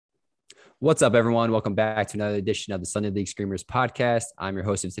What's up, everyone? Welcome back to another edition of the Sunday League Screamers podcast. I'm your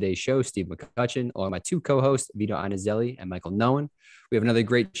host of today's show, Steve McCutcheon, along with my two co-hosts, Vito Anazelli and Michael Nowen. We have another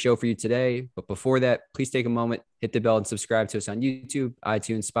great show for you today. But before that, please take a moment, hit the bell, and subscribe to us on YouTube,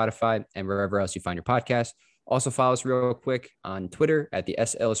 iTunes, Spotify, and wherever else you find your podcast. Also, follow us real quick on Twitter at the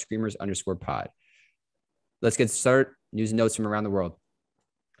SL Screamers_pod. Let's get started. News and notes from around the world.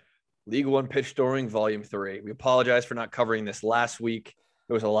 League One pitch storing, Volume 3. We apologize for not covering this last week.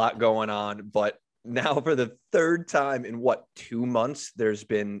 There was a lot going on, but now for the third time in 2 months, there's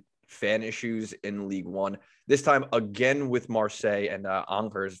been fan issues in League One. This time again with Marseille and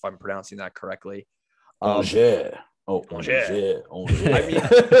Angers, if I'm pronouncing that correctly. Angers. Angers. I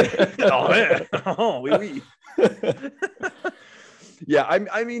mean, yeah,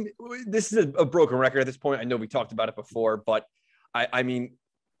 I mean, this is a broken record at this point. I know we talked about it before, but I mean,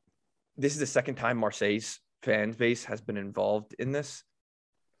 this is the second time Marseille's fan base has been involved in this.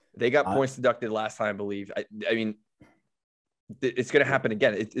 They got points deducted last time, I believe. I mean, it's going to happen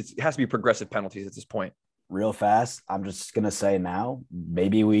again. It has to be progressive penalties at this point. Real fast, I'm just going to say now,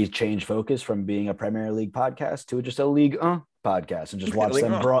 maybe we change focus from being a Premier League podcast to just a League podcast and just watch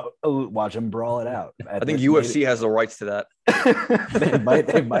them brawl it out. I think UFC has the rights to that.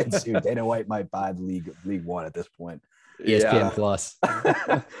 they might sue. Dana White might buy the League One at this point. ESPN Plus.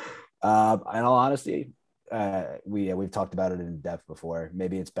 In all honesty, we've talked about it in depth before.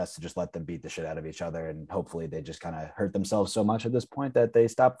 Maybe it's best to just let them beat the shit out of each other, and hopefully they just kind of hurt themselves so much at this point that they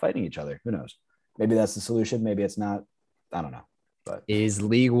stop fighting each other. Who knows? Maybe that's the solution. Maybe it's not. I don't know. But is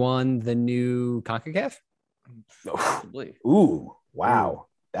League One the new CONCACAF? Ooh, wow.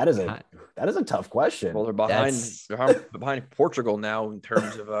 That is a tough question. Well, they're behind Portugal now in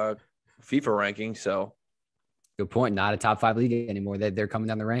terms of FIFA ranking. So good point. Not a top 5 league anymore. They're coming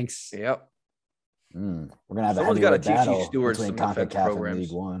down the ranks. Yep. We're gonna have Someone's got to teach these stewards between some CONCACAF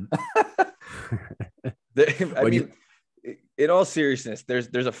programs. And League One. I mean, in all seriousness,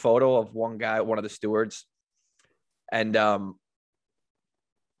 there's a photo of one of the stewards, and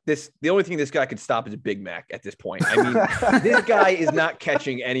the only thing this guy could stop is a Big Mac at this point. I mean, this guy is not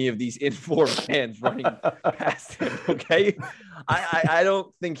catching any of these informed fans running past him. Okay, I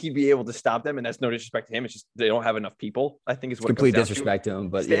don't think he'd be able to stop them, and that's no disrespect to him. It's just they don't have enough people. I think is what complete disrespect to him.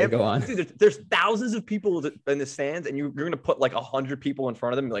 But yeah, go on. There's thousands of people in the stands, and you're going to put like 100 people in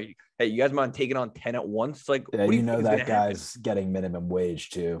front of them. Like, hey, you guys mind taking on 10 at once? Like, yeah, what do you know that guy's getting minimum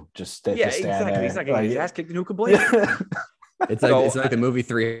wage too. Just stand exactly. There. He's not getting his ass kicked, and who can blame him? It's like the movie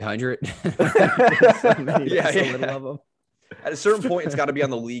 300. Yeah. At a certain point, it's got to be on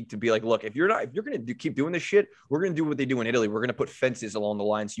the league to be like, look, if you're going to keep doing this shit, we're going to do what they do in Italy. We're going to put fences along the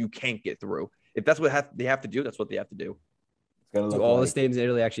line so you can't get through. If that's what they have to do, that's what they have to do. Do all the stadiums in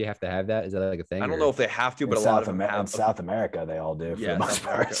Italy actually have to have that? Is that like a thing? I don't know if they have to, but a lot of them have. In South America, they all do for the most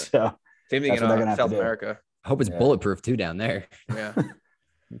part. So same thing in South America. I hope it's bulletproof too down there. Yeah.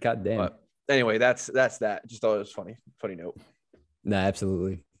 God damn. But anyway, that's that. Just thought it was funny note. Nah,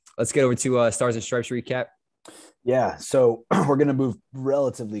 absolutely. Let's get over to Stars and Stripes recap. Yeah, so we're going to move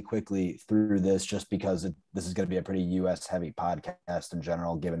relatively quickly through this just because this is going to be a pretty U.S. heavy podcast in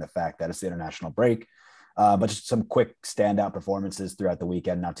general, given the fact that it's the international break. But just some quick standout performances throughout the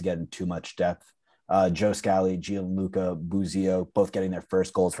weekend, not to get in too much depth. Joe Scally, Gianluca Buzio, both getting their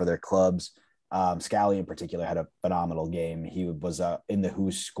first goals for their clubs. Scally in particular had a phenomenal game. He was in the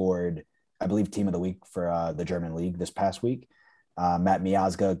Who Scored, I believe, Team of the Week for the German League this past week. Matt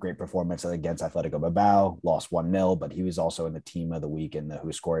Miazga, great performance against Atletico Bilbao, lost 1-0, but he was also in the Team of the Week in the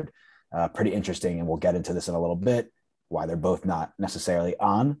Who Scored. Pretty interesting, and we'll get into this in a little bit, why they're both not necessarily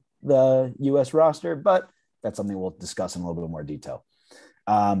on the U.S. roster, but that's something we'll discuss in a little bit more detail.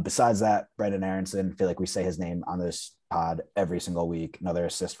 Besides that, Brendan Aronson, I feel like we say his name on this pod every single week. Another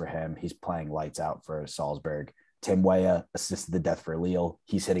assist for him. He's playing lights out for Salzburg. Tim Weah assisted the death for Lille.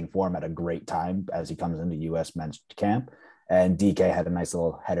 He's hitting form at a great time as he comes into U.S. men's camp. And DK had a nice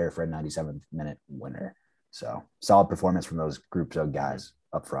little header for a 97th minute winner. So solid performance from those groups of guys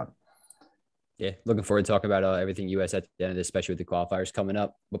up front. Yeah, looking forward to talking about everything U.S. at the end of this, especially with the qualifiers coming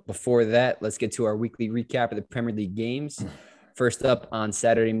up. But before that, let's get to our weekly recap of the Premier League games. First up on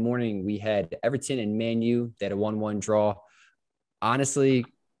Saturday morning, we had Everton and Man U. They had a 1-1 draw. Honestly,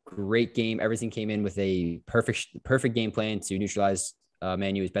 great game. Everything came in with a perfect game plan to neutralize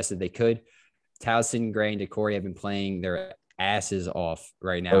Man U as best as they could. Towson, Gray, and Decore have been playing their asses off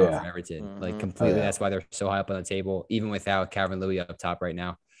right now for Everton. Mm-hmm. Like completely. That's why they're so high up on the table, even without Calvin Louis up top right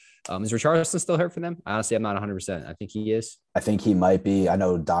now. Is Richarlison still hurt for them? Honestly, I'm not 100%. I think he is. I think he might be. I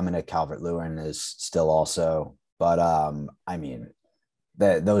know Dominic Calvert-Lewin is still also, but I mean,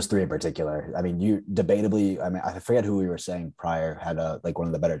 those three in particular. I mean, you debatably, I mean, I forget who we were saying prior had like one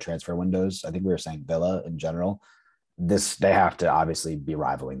of the better transfer windows. I think we were saying Villa in general. They have to obviously be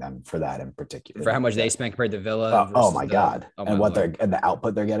rivaling them for that in particular. For how much they spent compared to Villa. Oh my God. And what Lord. And the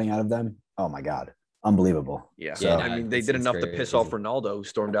output they're getting out of them. Oh my God. Unbelievable. Yeah. So, I mean, they did enough to piss off Ronaldo, who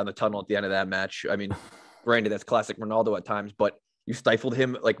stormed down the tunnel at the end of that match. I mean, granted, that's classic Ronaldo at times, but you stifled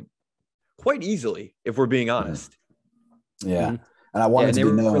him like quite easily, if we're being honest. Yeah. Mm-hmm. And I wanted to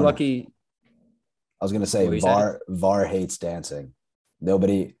be known. We're lucky. I was going to say VAR hates dancing.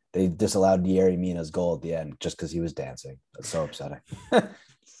 They disallowed Yerry Mina's goal at the end just because he was dancing. That's so upsetting. I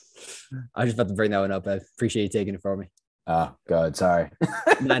was just about to bring that one up. I appreciate you taking it for me. Oh, good. Sorry.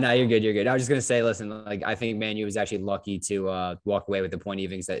 No, you're good. You're good. I was just gonna say, listen, like I think Man U was actually lucky to walk away with the point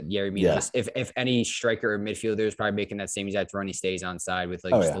evens that Yerry Mina. Yeah. If any striker or midfielder is probably making that same exact run, he stays on side with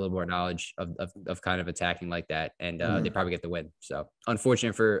like a little more knowledge of kind of attacking like that, and they probably get the win. So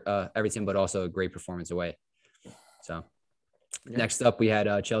unfortunate for Everton, but also a great performance away. So next up, we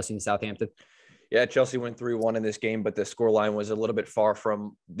had Chelsea and Southampton. Yeah, Chelsea went 3-1 in this game, but the scoreline was a little bit far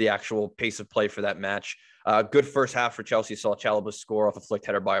from the actual pace of play for that match. Good first half for Chelsea. Saw Chalobah score off a flicked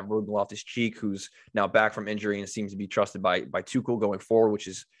header by Ruben Loftus-Cheek, who's now back from injury and seems to be trusted by Tuchel going forward, which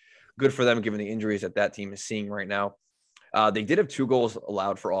is good for them given the injuries that team is seeing right now. They did have 2 goals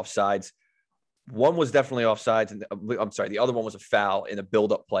allowed for offsides. One was definitely offsides, and the other one was a foul in a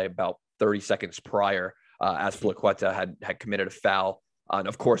build-up play about 30 seconds prior, as Azpilicueta had committed a foul. And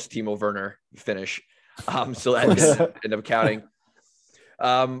of course, Timo Werner finish. So that ended up counting.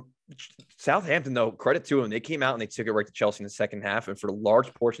 Southampton, though, credit to them. They came out and they took it right to Chelsea in the second half. And for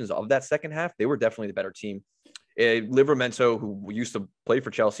large portions of that second half, they were definitely the better team. Livramento, who used to play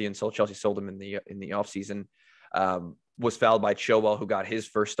for Chelsea until Chelsea sold him in the offseason, was fouled by Chilwell, who got his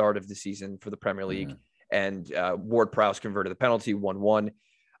first start of the season for the Premier League. And Ward-Prowse converted the penalty, 1-1.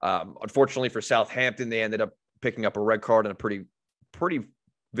 Unfortunately for Southampton, they ended up picking up a red card and a pretty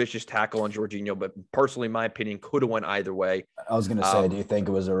vicious tackle on Jorginho, but personally, in my opinion, could have went either way. I was going to say, do you think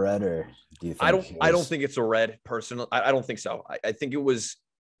it was a red, or do you think I don't think it's a red personally. I don't think so. I think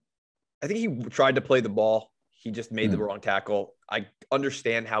he tried to play the ball. He just made the wrong tackle. I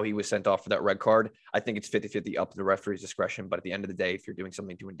understand how he was sent off for that red card. I think it's 50-50 up to the referee's discretion, but at the end of the day, if you're doing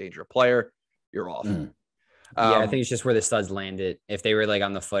something to endanger a player, you're off. Yeah, I think it's just where the studs landed. If they were like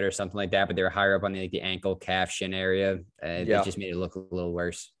on the foot or something like that, but they were higher up on the ankle, calf, shin area, it just made it look a little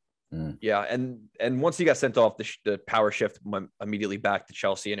worse. Yeah, and once he got sent off, the power shift went immediately back to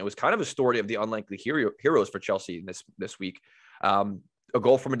Chelsea, and it was kind of a story of the unlikely heroes for Chelsea this week. A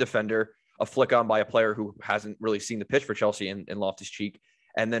goal from a defender, a flick on by a player who hasn't really seen the pitch for Chelsea in Loftus-Cheek,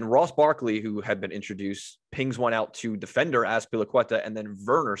 and then Ross Barkley, who had been introduced, pings one out to defender Azpilicueta, and then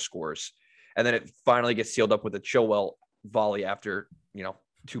Werner scores. And then it finally gets sealed up with a Chilwell volley after,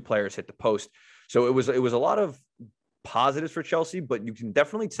 2 players hit the post. So it was a lot of positives for Chelsea, but you can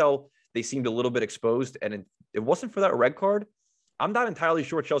definitely tell they seemed a little bit exposed. And it wasn't for that red card, I'm not entirely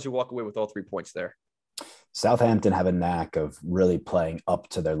sure Chelsea walk away with all 3 points there. Southampton have a knack of really playing up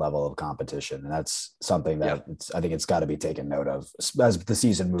to their level of competition. And that's something that I think it's got to be taken note of as the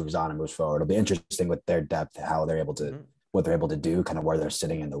season moves on and moves forward. It'll be interesting with their depth, how they're able to what they're able to do, kind of where they're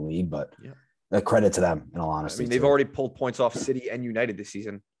sitting in the league, but credit to them in all honesty. I mean, they've already pulled points off City and United this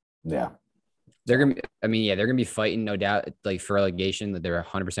season. Yeah. They're going to be fighting, no doubt, like for relegation, that they're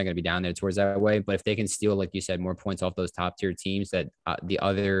 100% going to be down there towards that way. But if they can steal, like you said, more points off those top tier teams that the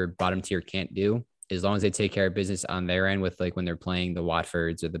other bottom tier can't do, as long as they take care of business on their end with like when they're playing the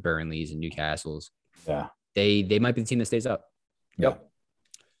Watfords or the Burnleys and Newcastles, they might be the team that stays up. Yep.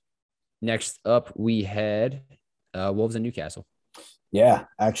 Next up, we had Wolves and Newcastle. Yeah,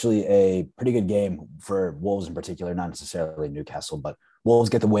 actually a pretty good game for Wolves in particular, not necessarily Newcastle, but Wolves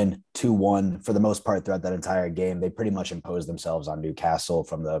get the win 2-1 for the most part throughout that entire game. They pretty much imposed themselves on Newcastle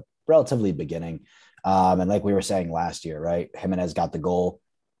from the relatively beginning. And like we were saying last year, right? Jimenez got the goal.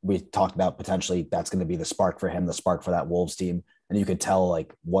 We talked about potentially that's going to be the spark for him, the spark for that Wolves team. And you could tell,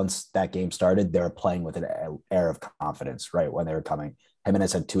 like, once that game started, they were playing with an air of confidence, right? When they were coming.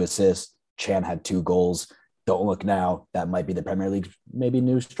 Jimenez had 2 assists. Chan had 2 goals. Don't look now. That might be the Premier League's maybe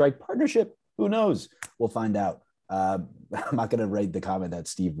new strike partnership. Who knows? We'll find out. I'm not going to read the comment that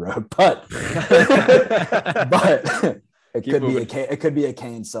Steve wrote, but it could be a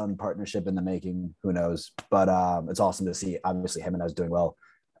Kane Son partnership in the making. Who knows? But it's awesome to see. Obviously, Jimenez doing well.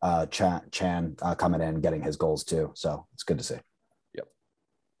 Chan coming in, getting his goals too. So it's good to see. Yep.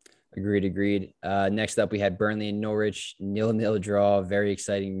 Agreed. Next up, we had Burnley and Norwich, 0-0 draw. Very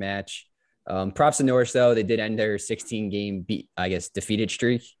exciting match. Props to Norwich, though. They did end their 16-game defeated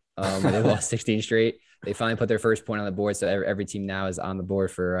streak. They lost 16 straight. They finally put their first point on the board, so every team now is on the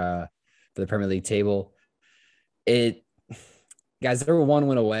board for the Premier League table. Guys, they were 1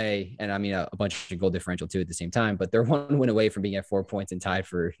 win away, and I mean a bunch of goal differential too at the same time, but they're 1 win away from being at 4 points and tied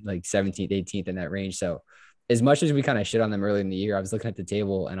for like 17th, 18th in that range. So as much as we kind of shit on them early in the year, I was looking at the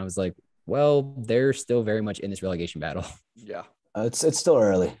table and I was like, well, they're still very much in this relegation battle. Yeah. It's still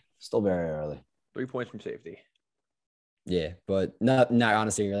early. Still very early. 3 points from safety. Yeah, but not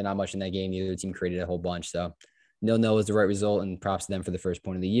honestly, really not much in that game. Neither team created a whole bunch. So 0-0 was the right result, and props to them for the first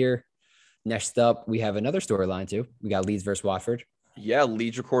point of the year. Next up, we have another storyline too. We got Leeds versus Watford. Yeah,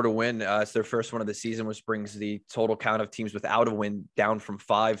 Leeds record a win. It's their first one of the season, which brings the total count of teams without a win down from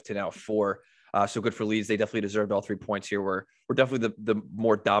 5 to now 4. So good for Leeds. They definitely deserved all 3 points here. We're definitely the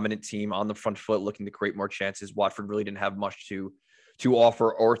more dominant team on the front foot, looking to create more chances. Watford really didn't have much to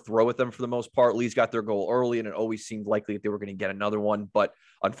offer or throw at them for the most part. Leeds got their goal early, and it always seemed likely that they were going to get another one, but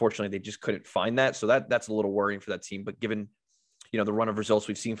unfortunately they just couldn't find that. So that's a little worrying for that team. But given, the run of results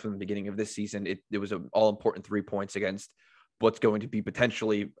we've seen from the beginning of this season, it was an all important 3 points against what's going to be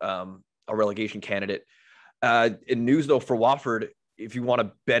potentially a relegation candidate. In news though, for Watford, if you want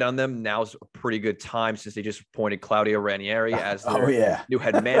to bet on them, now's a pretty good time since they just appointed Claudio Ranieri as their new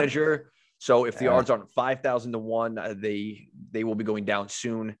head manager. So if the odds aren't 5,000 to 1, they will be going down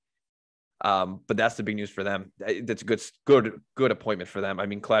soon. But that's the big news for them. That's a good appointment for them. I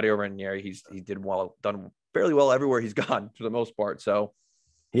mean, Claudio Ranieri, he done fairly well everywhere he's gone for the most part. So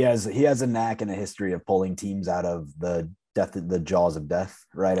he has a knack and a history of pulling teams out of the jaws of death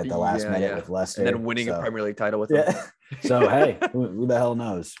right at the last minute with Leicester, and then winning a Premier League title with them. Yeah. So hey, who the hell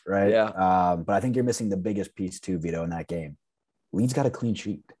knows, right? Yeah. But I think you're missing the biggest piece too, Vito, in that game. Leeds got a clean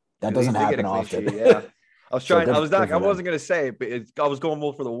sheet. That doesn't happen often. Sheet, yeah. I was trying. I wasn't going to say it, but I was going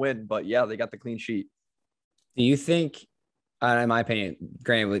more for the win. But yeah, they got the clean sheet. Do you think, in my opinion,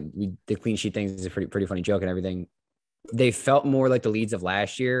 granted, the clean sheet thing is a pretty funny joke and everything, they felt more like the Leeds of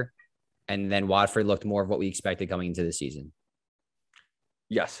last year, and then Watford looked more of what we expected coming into the season?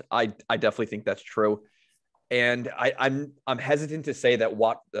 Yes, I definitely think that's true. And I'm hesitant to say that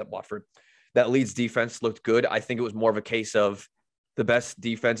that Leeds defense looked good. I think it was more of a case of the best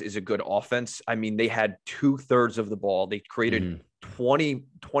defense is a good offense. I mean, they had 2/3 of the ball. They created 20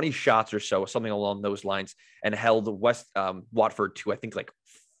 shots or so, something along those lines, and held Watford to, I think, like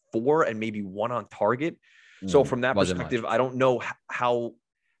 4 and maybe 1 on target. So from that perspective, I don't know how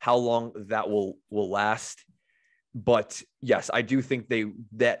long that will last. But yes, I do think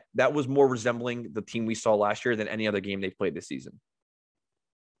that was more resembling the team we saw last year than any other game they played this season.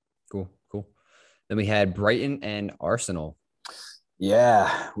 Cool. Then we had Brighton and Arsenal.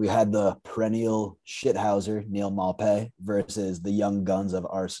 Yeah, we had the perennial shithouser Neil Maupay versus the young guns of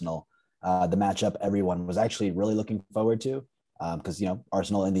Arsenal. The matchup everyone was actually really looking forward to because,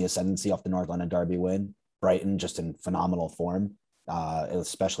 Arsenal in the ascendancy off the North London derby win. Brighton just in phenomenal form,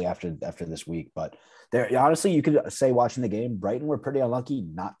 especially after this week. But honestly, you could say watching the game, Brighton were pretty unlucky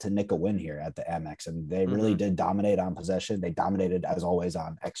not to nick a win here at the Amex. And they really did dominate on possession. They dominated, as always,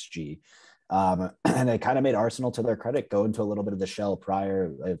 on XG. And they kind of made Arsenal, to their credit, go into a little bit of the shell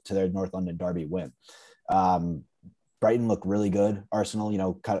prior to their North London derby win. Brighton looked really good.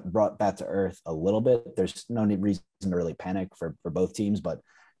 Arsenal, kind of brought back to earth a little bit. There's no reason to really panic for both teams, but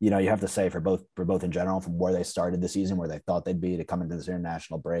you have to say for both in general, from where they started the season, where they thought they'd be to come into this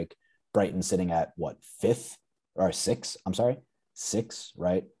international break, Brighton sitting at what, 5th or 6th? I'm sorry, 6th,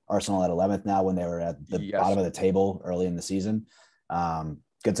 right? Arsenal at 11th now when they were at the bottom of the table early in the season.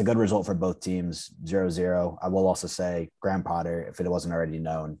 It's a good result for both teams, 0-0. I will also say Graham Potter, if it wasn't already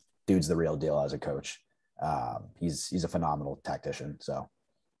known, dude's the real deal as a coach. He's a phenomenal tactician. So,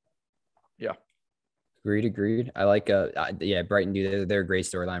 yeah. Agreed. I like, Brighton they're a great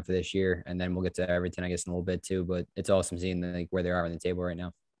storyline for this year. And then we'll get to Everton, I guess, in a little bit too, but it's awesome seeing where they are on the table right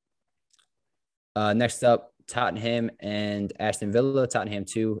now. Next up, Tottenham and Aston Villa. Tottenham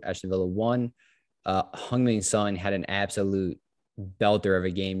 2, Aston Villa 1. Heung-min Son had an absolute belter of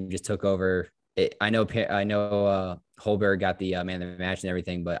a game, just took over. I know Holberg got the man of the match and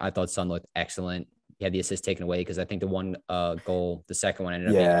everything, but I thought Son looked excellent. He had the assist taken away because I think the one goal, the second one ended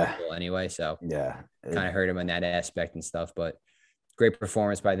up being a goal anyway. So kind of hurt him in that aspect and stuff, but great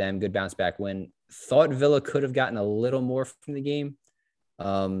performance by them. Good bounce back win. Thought Villa could have gotten a little more from the game.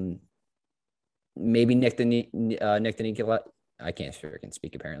 Maybe nicked an equalizer. I can't freaking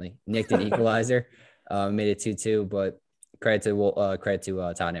speak apparently. Nicked an equalizer. Made it 2-2, but credit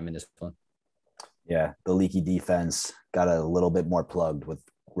to Tottenham in this one. Yeah, the leaky defense got a little bit more plugged with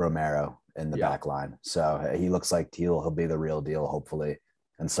Romero in the back line. So he looks like he'll be the real deal, hopefully.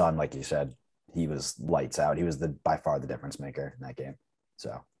 And Son, like you said, he was lights out. He was by far the difference maker in that game.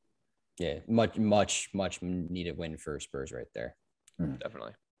 So Yeah, much needed win for Spurs right there.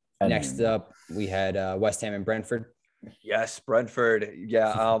 Definitely. Next up, we had West Ham and Brentford. Yes, Brentford.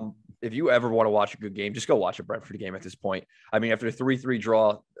 Yeah. If you ever want to watch a good game, just go watch a Brentford game at this point. I mean, after a 3-3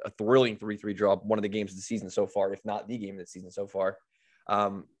 draw, a thrilling 3-3 draw, one of the games of the season so far, if not the game of the season so far.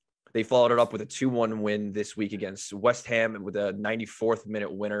 They followed it up with a 2-1 win this week against West Ham with a 94th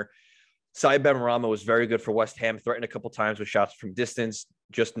minute winner. Saïd Benrahma was very good for West Ham, threatened a couple times with shots from distance,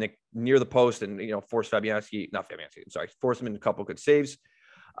 just near the post and, forced him into a couple good saves.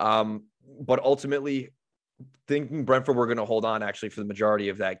 But ultimately, thinking Brentford were going to hold on actually for the majority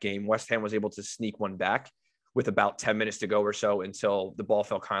of that game, West Ham was able to sneak one back with about 10 minutes to go or so until the ball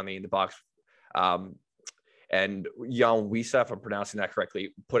fell kindly in the box. And Jan Wisa, if I'm pronouncing that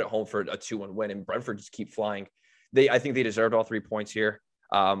correctly, put it home for a 2-1 win, and Brentford just keep flying. I think they deserved all 3 points here.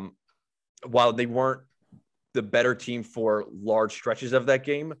 While they weren't the better team for large stretches of that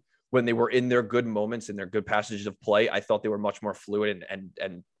game, when they were in their good moments and their good passages of play, I thought they were much more fluid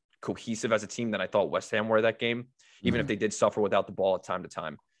and cohesive as a team than I thought West Ham were that game, even if they did suffer without the ball at time to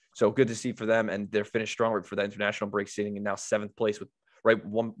time. So good to see for them, and they're finished strong for the international break, sitting in now 7th place with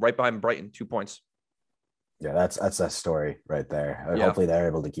right behind Brighton, 2 points. Yeah, that's a story right there. Yeah. Hopefully they're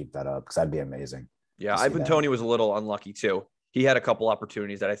able to keep that up because that'd be amazing. Yeah, Ivan Toney was a little unlucky too. He had a couple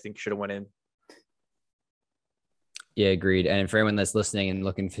opportunities that I think should have went in. Yeah, agreed. And for anyone that's listening and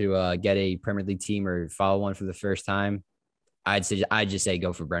looking to get a Premier League team or follow one for the first time, I'd just say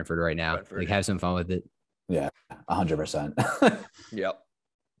go for Brentford right now. Like, have some fun with it. Yeah, 100%. Yep.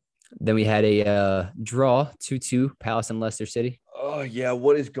 Then we had a draw, 2-2, Palace and Leicester City. Oh, yeah.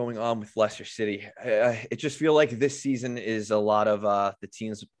 What is going on with Leicester City? It just feels like this season is a lot of the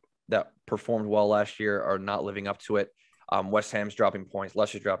teams that performed well last year are not living up to it. West Ham's dropping points,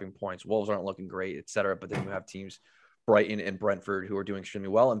 Leicester's dropping points, Wolves aren't looking great, et cetera. But then you have teams, Brighton and Brentford, who are doing extremely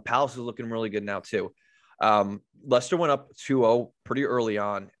well. And Palace is looking really good now too. Leicester went up 2-0 pretty early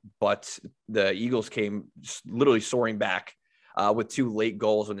on, but the Eagles came literally soaring back with 2 late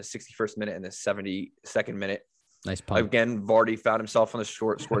goals in the 61st minute and the 72nd minute. Nice punt. Again, Vardy found himself on the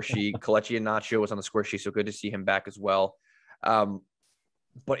score sheet. Kelechi Iheanacho was on the score sheet, so good to see him back as well.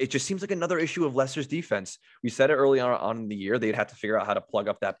 But it just seems like another issue of Leicester's defense. We said it early on in the year, they'd have to figure out how to plug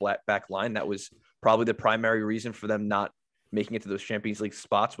up that back line. That was probably the primary reason for them not making it to those Champions League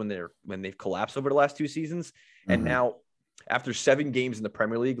spots when they've collapsed over the last 2 seasons. And now, after 7 games in the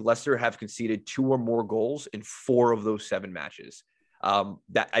Premier League, Leicester have conceded 2 or more goals in 4 of those 7 matches.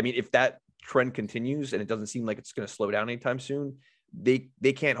 If that trend continues and it doesn't seem like it's going to slow down anytime soon, they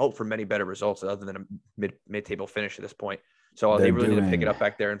can't hope for many better results other than a mid-table finish at this point. So they really need to pick it up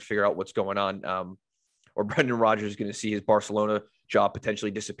back there and figure out what's going on. Or Brendan Rodgers is going to see his Barcelona job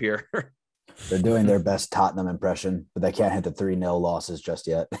potentially disappear. They're doing their best Tottenham impression, but they can't hit the 3-0 losses just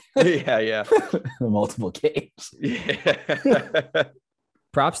yet. Yeah. Multiple games. Yeah.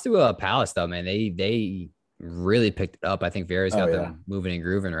 Props to Palace though, man. They really picked it up. I think Vieira's got them moving and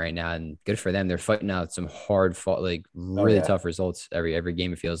grooving right now, and good for them. They're fighting out some hard fought, really tough results every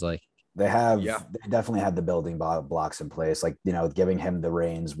game. It feels like they definitely have the building blocks in place. Giving him the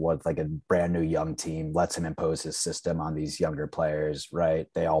reins, like a brand new young team, lets him impose his system on these younger players, right?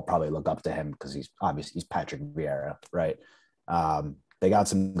 They all probably look up to him because he's Patrick Vieira, right? They got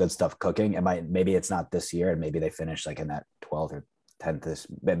some good stuff cooking. Maybe it's not this year, and maybe they finish in that 12th or 10th,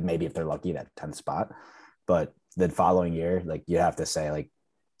 maybe if they're lucky, that 10th spot. But the following year, you have to say,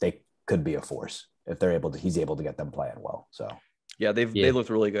 they could be a force if he's able to get them playing well. So. Yeah, they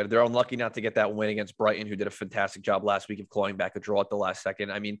looked really good. They're unlucky not to get that win against Brighton, who did a fantastic job last week of clawing back a draw at the last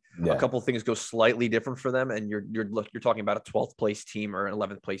second. I mean, a couple of things go slightly different for them, and you're talking about a 12th place team or an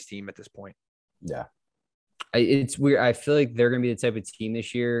 11th place team at this point. Yeah, it's weird. I feel like they're going to be the type of team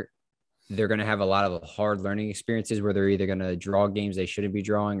this year. They're going to have a lot of hard learning experiences where they're either going to draw games they shouldn't be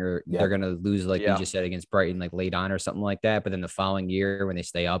drawing, or they're going to lose, you just said, against Brighton, late on or something like that. But then the following year, when they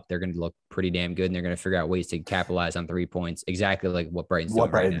stay up, they're going to look pretty damn good, and they're going to figure out ways to capitalize on 3 points, exactly like what Brighton's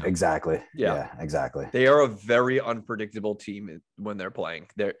doing right now. Exactly. Yeah, exactly. They are a very unpredictable team when they're playing.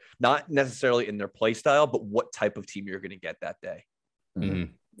 They're not necessarily in their play style, but what type of team you're going to get that day.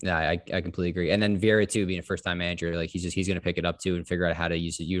 Mm-hmm. Yeah, I completely agree. And then Vieira too, being a first-time manager, he's going to pick it up too and figure out how to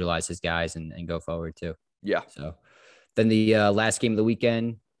utilize his guys and go forward too. Yeah. So then the last game of the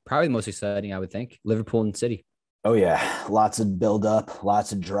weekend, probably the most exciting, I would think, Liverpool and City. Oh yeah, lots of build-up,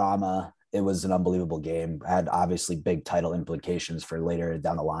 lots of drama. It was an unbelievable game. Had obviously big title implications for later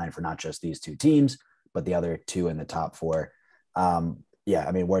down the line for not just these 2 teams, but the other 2 in the top 4.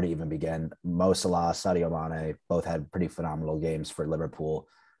 Where to even begin? Mo Salah, Sadio Mane both had pretty phenomenal games for Liverpool.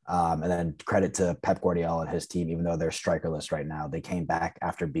 And then credit to Pep Guardiola and his team, even though they're strikerless right now, they came back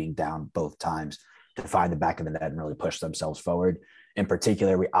after being down both times to find the back of the net and really push themselves forward. In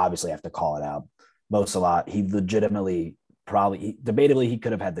particular, we obviously have to call it out. Mo Salah, he legitimately debatably, he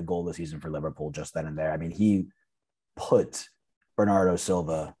could have had the goal this season for Liverpool just then and there. I mean, he put Bernardo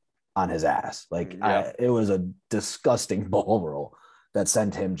Silva on his ass. Like, it was a disgusting ball roll that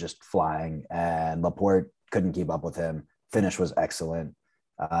sent him just flying, and Laporte couldn't keep up with him. Finish was excellent.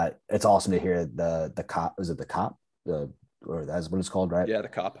 It's awesome to hear the cop. Is it the cop? Or that's what it's called, right? Yeah, the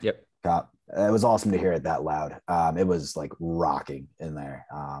cop. Yep. Cop. It was awesome to hear it that loud. It was like rocking in there.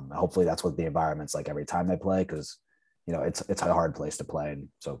 Hopefully that's what the environment's like every time they play, because it's a hard place to play. And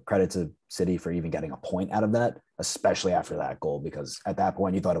so credit to City for even getting a point out of that, especially after that goal, because at that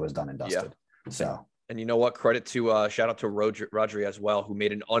point you thought it was done and dusted. Yeah. So. And you know what? Credit to shout out to Rodri as well, who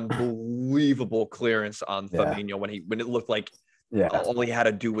made an unbelievable clearance on Fabinho when it looked like all he had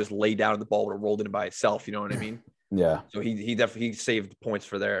to do was lay down and the ball would have rolled in by itself. You know what I mean? Yeah. So he definitely saved points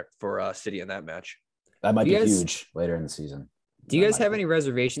for City in that match. That might be huge later in the season. Do you guys have any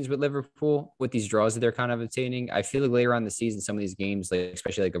reservations with Liverpool with these draws that they're kind of obtaining? I feel like later on in the season, some of these games, like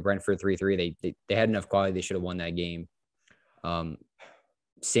especially like a Brentford 3-3, they had enough quality. They should have won that game.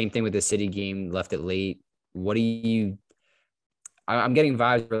 Same thing with the City game, left it late. I'm getting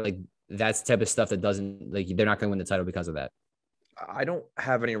vibes where like that's the type of stuff that doesn't, like, they're not going to win the title because of that. I don't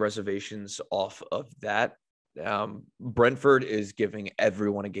have any reservations off of that. Brentford is giving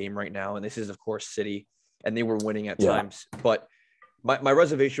everyone a game right now. And this is, of course, City, and they were winning at times. But my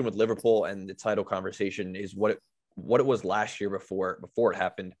reservation with Liverpool and the title conversation is what it was last year before it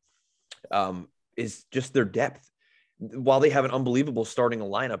happened, is just their depth. While they have an unbelievable starting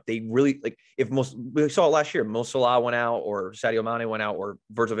lineup, they really, like, we saw it last year, Mo Salah went out, or Sadio Mane went out, or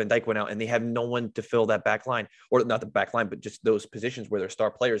Virgil van Dijk went out, and they have no one to fill that back line, or not the back line, but just those positions where their star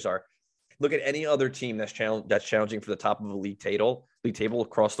players are. Look at any other team that's challenging for the top of a league table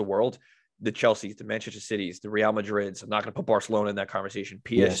across the world. The Chelseas, the Manchester Cities, the Real Madrids. I'm not going to put Barcelona in that conversation.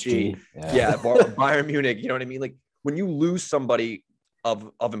 PSG. Bayern Munich. You know what I mean? Like, when you lose somebody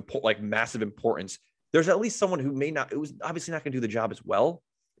of like massive importance, there's at least someone who it was obviously not going to do the job as well,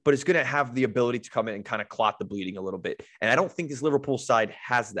 but it's going to have the ability to come in and kind of clot the bleeding a little bit. And I don't think this Liverpool side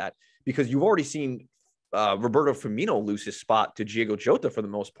has that, because you've already seen Roberto Firmino lose his spot to Diego Jota for the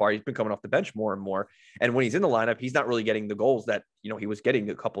most part. He's been coming off the bench more and more. And when he's in the lineup, he's not really getting the goals that, he was getting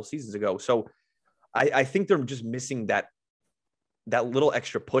a couple seasons ago. So I think they're just missing that little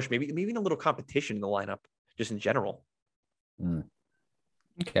extra push, maybe even a little competition in the lineup, just in general.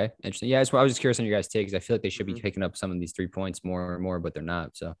 Okay, interesting. Yeah, I was just curious on your guys' takes. I feel like they should be picking up some of these 3 points more and more, but they're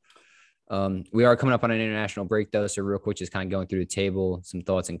not. So we are coming up on an international break, though. So real quick, just kind of going through the table, some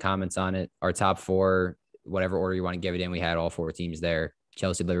thoughts and comments on it. Our top four, whatever order you want to give it in, we had all four teams there: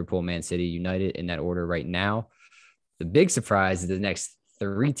 Chelsea, Liverpool, Man City, United, in that order right now. The big surprise is the next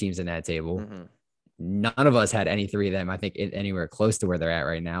three teams in that table. None of us had any three of them, I think, anywhere close to where they're at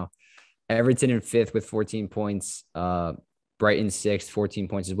right now. Everton in fifth with 14 points. Brighton sixth, 14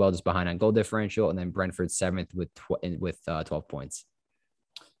 points as well, just behind on goal differential. And then Brentford seventh with 12 points.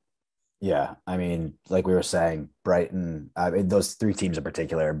 Yeah, I mean, like we were saying, Brighton, those three teams in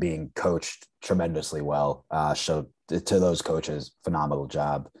particular are being coached tremendously well. So to those coaches, phenomenal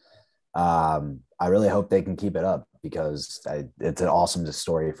job. I really hope they can keep it up, because it's an awesome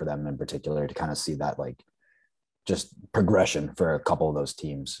story for them in particular to kind of see that, like, just progression for a couple of those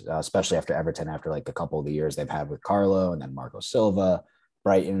teams, especially after Everton, after like a couple of the years they've had with Carlo and then Marco Silva.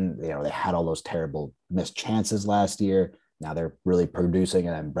 Brighton, they had all those terrible missed chances last year. Now they're really producing,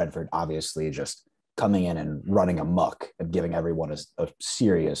 and then Brentford obviously just coming in and running amok and giving everyone a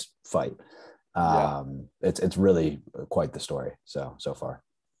serious fight. It's really quite the story so far.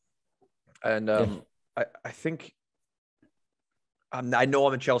 And I think I know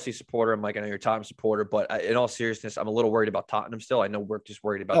I'm a Chelsea supporter. I'm like, I know you're a Tottenham supporter, but in all seriousness, I'm a little worried about Tottenham still. I know we're just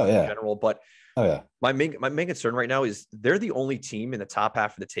worried about them in general, but my main concern right now is they're the only team in the top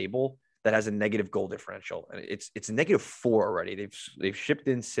half of the table that has a negative goal differential, and it's a -4 already. They've shipped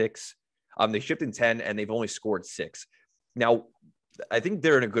in 6, they shipped in 10, and they've only scored 6. Now, I think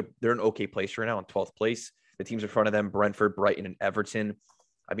they're in an okay place right now, in 12th place. The teams in front of them: Brentford, Brighton, and Everton.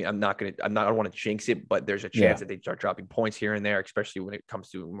 I mean, I don't want to jinx it, but there's a chance that they start dropping points here and there, especially when it comes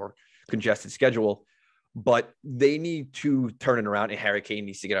to a more congested schedule. But they need to turn it around, and Harry Kane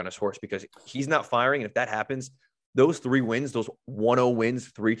needs to get on his horse, because he's not firing. And if that happens, those 3 wins, those 1-0 wins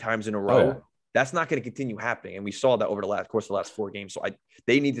 3 times in a row, that's not going to continue happening. And we saw that over the last 4 games. So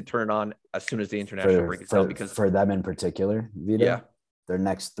they need to turn it on as soon as the international break is done. Because for them in particular, Vito, their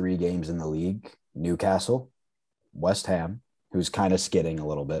next 3 games in the league: Newcastle, West Ham, who's kind of skidding a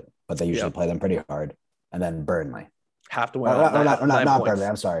little bit, but they usually play them pretty hard. And then Burnley. Have to win. Not Burnley.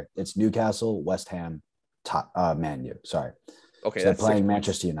 I'm sorry. It's Newcastle, West Ham, Man U. Sorry. Okay. So they're playing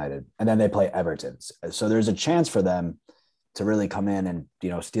Manchester United, and then they play Everton. So there's a chance for them to really come in and,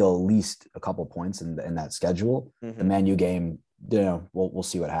 steal at least a couple points in that schedule. Mm-hmm. The Man U game, we'll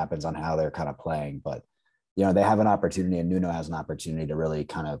see what happens on how they're kind of playing, but they have an opportunity, and Nuno has an opportunity to really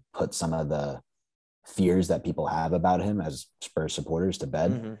kind of put some of the fears that people have about him as Spurs supporters to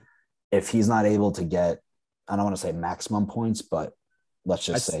bed. Mm-hmm. If he's not able to get, I don't want to say maximum points, but let's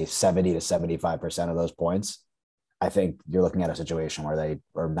just say 70 to 75% of those points, I think you're looking at a situation where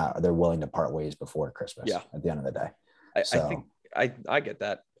they're willing to part ways before Christmas. At the end of the day. I think I get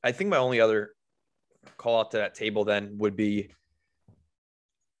that. I think my only other call out to that table then would be,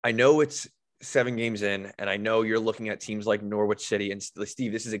 I know it's 7 games in, and I know you're looking at teams like Norwich City and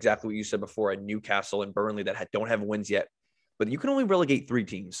Steve. This is exactly what you said before, at Newcastle and Burnley that don't have wins yet, but you can only relegate 3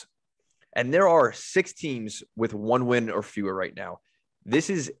 teams, and there are 6 teams with 1 win or fewer right now.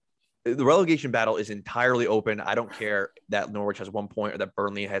 The relegation battle is entirely open. I don't care that Norwich has 1 point or that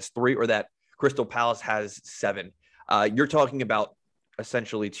Burnley has 3 or that Crystal Palace has 7. You're talking about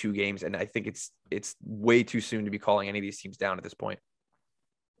essentially 2 games, and I think it's way too soon to be calling any of these teams down at this point.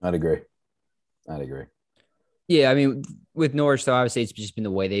 I'd agree. Yeah, I mean, with Norwich, though, obviously it's just been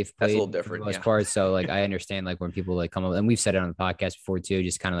the way they've played. That's a little different, for the most part. So, I understand when people come up, and we've said it on the podcast before too,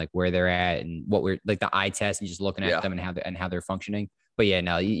 just kind of where they're at and what we're the eye test and just looking at them and how they're functioning. But yeah,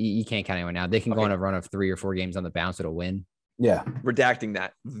 no, you can't count anyone out. They can go on a run of 3 or 4 games on the bounce that'll win. Yeah, redacting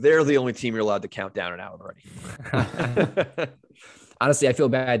that. They're the only team you're allowed to count down and out already. Honestly, I feel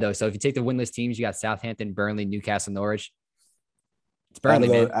bad though. So if you take the winless teams, you got Southampton, Burnley, Newcastle, Norwich. It's Burnley,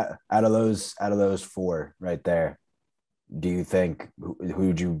 man. Out of those 4 right there, do you think who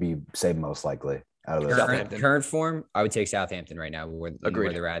would you say most likely out of those? Current form, I would take Southampton right now, where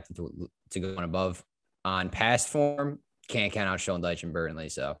they're at to go on above. On past form, can't count out Sean Dyche and Burnley.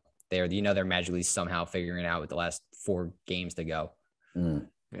 So they're magically somehow figuring it out with the last 4 games to go. Mm.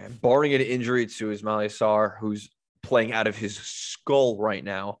 Yeah, barring an injury to Ismail Sarr, who's playing out of his skull right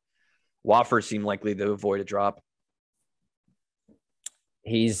now, Watford seem likely to avoid a drop.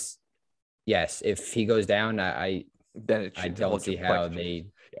 If he goes down, I don't see how they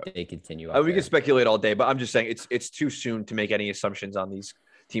continue. We can speculate all day, but I'm just saying it's too soon to make any assumptions on these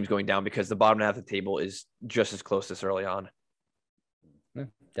teams going down because the bottom half of the table is just as close this early on. Yeah,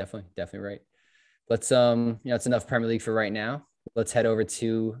 definitely right. Let's it's enough Premier League for right now. Let's head over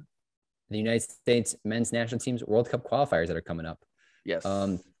to the United States men's national team's World Cup qualifiers that are coming up. Yes.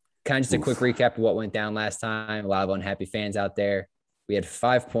 Kind of just a quick recap of what went down last time. A lot of unhappy fans out there. We had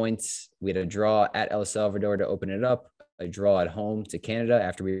 5 points. We had a draw at El Salvador to open it up, a draw at home to Canada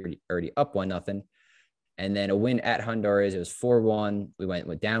after we were already up 1-0, and then a win at Honduras. It was 4-1. We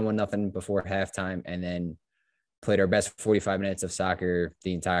went down 1-0 before halftime, and then played our best 45 minutes of soccer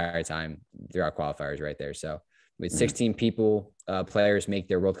the entire time throughout qualifiers right there. So we had 16 players make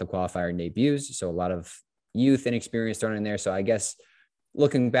their World Cup qualifier debuts. So a lot of youth and experience thrown in there. So I guess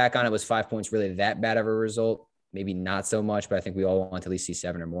looking back on it, was 5 points really that bad of a result? Maybe not so much, but I think we all want to at least see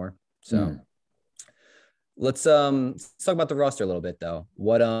 7 or more. So let's talk about the roster a little bit though.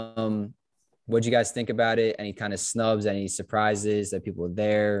 What'd you guys think about it? Any kind of snubs, any surprises that people were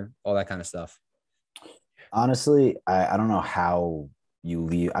there, all that kind of stuff? Honestly, I don't know how you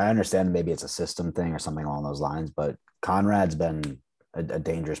leave. I understand maybe it's a system thing or something along those lines, but Conrad's been a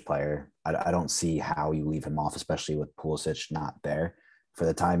dangerous player. I don't see how you leave him off, especially with Pulisic not there for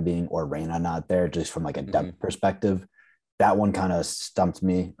the time being, or Reyna not there, just from a depth perspective. That one kind of stumped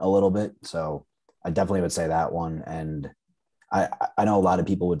me a little bit. So I definitely would say that one. And I know a lot of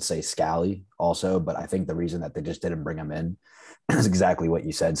people would say Scally also, but I think the reason that they just didn't bring him in is exactly what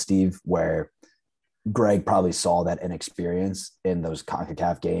you said, Steve, where Gregg probably saw that inexperience in those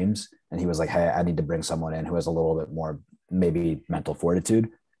CONCACAF games. And he was like, hey, I need to bring someone in who has a little bit more maybe mental fortitude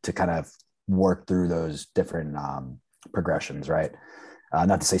to kind of work through those different progressions, right?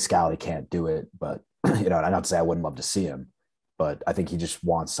 Not to say Scally can't do it, but, not to say I wouldn't love to see him, but I think he just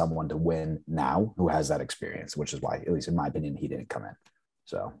wants someone to win now who has that experience, which is why, at least in my opinion, he didn't come in.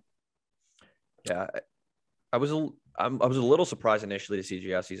 So, yeah, I was a little surprised initially to see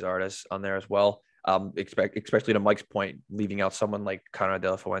Giassi's artists on there as well. Especially to Mike's point, leaving out someone like Conrad de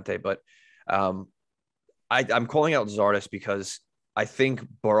la Fuente, but I'm calling out Zardes because I think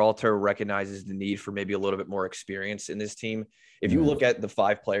Berhalter recognizes the need for maybe a little bit more experience in this team. If you look at the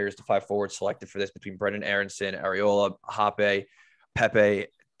 5 forwards selected for this between Brendan Aronson, Areola, Hoppe, Pepe,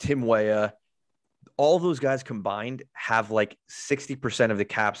 Tim Weah, all those guys combined have like 60% of the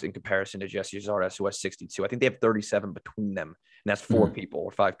caps in comparison to Jesse Zardes, who has 62. I think they have 37 between them, and that's 4 people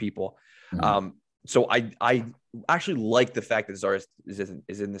or 5 people. So I actually like the fact that Zardes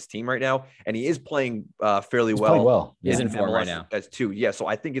is in this team right now, and he is playing fairly well. Playing well. He's in form MLS right now as too. Yeah, so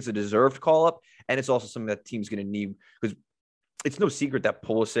I think it's a deserved call up, and it's also something that the team's going to need, because it's no secret that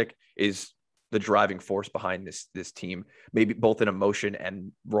Pulisic is the driving force behind this team, maybe both in emotion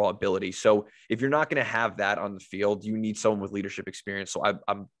and raw ability. So if you're not going to have that on the field, you need someone with leadership experience. So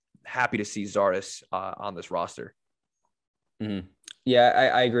I'm happy to see Zardes on this roster. Mm-hmm.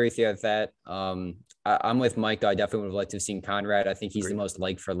 Yeah, I agree with you with that. I'm with Mike, though. I definitely would have liked to have seen Conrad. I think he's the most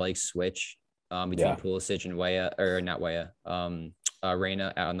like for like switch between Pulisic and Reyna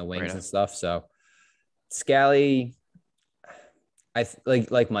out on the wings and stuff. So Scally,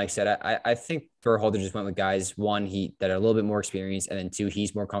 like Mike said, I think Berhalter just went with guys, one, that are a little bit more experienced, and then 2,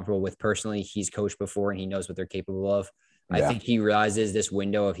 he's more comfortable with personally. He's coached before and he knows what they're capable of. Yeah. I think he realizes this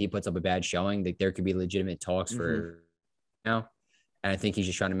window, if he puts up a bad showing, that there could be legitimate talks for now. And I think he's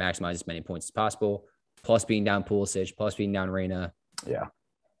just trying to maximize as many points as possible. Plus being down Pulisic, plus being down Reyna. Yeah.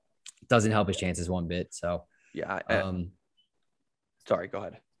 Doesn't help his chances one bit. So yeah. Sorry, go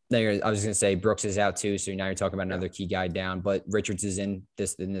ahead. I was going to say Brooks is out too. So now you're talking about another key guy down, but Richards is in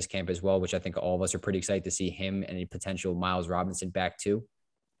this camp as well, which I think all of us are pretty excited to see him and a potential Miles Robinson back too.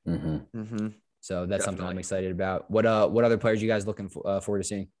 So that's something I'm excited about. What other players you guys looking forward to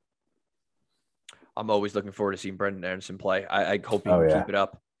seeing? I'm always looking forward to seeing Brendan Aronson play. I hope he can keep it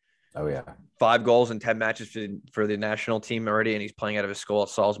up. Oh yeah. 5 goals in 10 matches for the national team already, and he's playing out of his school at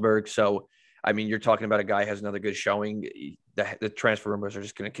Salzburg. So, I mean, you're talking about a guy who has another good showing. The transfer rumors are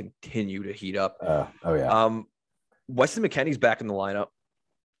just going to continue to heat up. Weston McKennie's back in the lineup.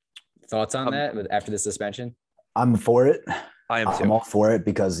 Thoughts on that after the suspension? I'm for it. I am too. I'm all for it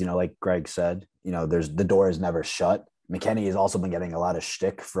because, like Greg said, the door is never shut. McKennie has also been getting a lot of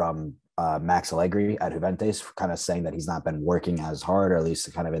shtick from Max Allegri at Juventus, kind of saying that he's not been working as hard, or at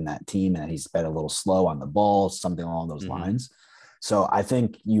least kind of in that team, and he's been a little slow on the ball, something along those lines. So I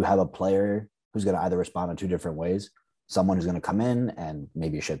think you have a player who's going to either respond in 2 different ways. Someone who's going to come in and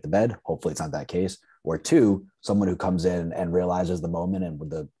maybe shit the bed. Hopefully it's not that case. Or 2, someone who comes in and realizes the moment and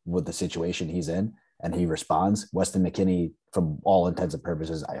with the situation he's in, and he responds. Weston McKennie, from all intents and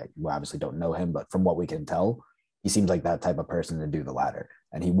purposes, I obviously don't know him, but from what we can tell, he seems like that type of person to do the latter,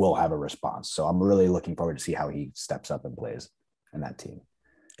 and he will have a response. So I'm really looking forward to see how he steps up and plays in that team.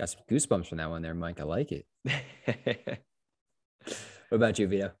 Got some goosebumps from that one there, Mike. I like it. What about you,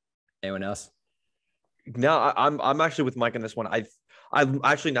 Vito? Anyone else? No, I'm actually with Mike on this one. I'm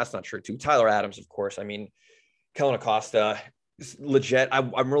actually, that's not true too. Tyler Adams, of course. I mean, Kellen Acosta, legit.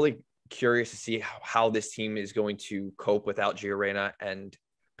 I'm really curious to see how this team is going to cope without Gio Reyna and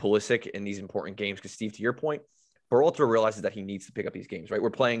Pulisic in these important games. Because Steve, to your point, Berhalter realizes that he needs to pick up these games, right? We're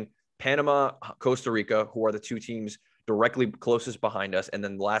playing Panama, Costa Rica, who are the 2 teams directly closest behind us, and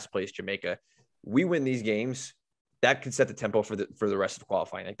then last place, Jamaica. We win these games, that could set the tempo for the rest of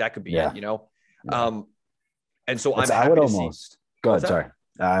qualifying. Like that could be it, Yeah. And so I'm happy to see. Go ahead. Sorry.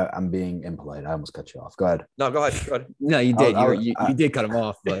 I'm being impolite. I almost cut you off. Go ahead. No, go ahead. No, you did. You did cut him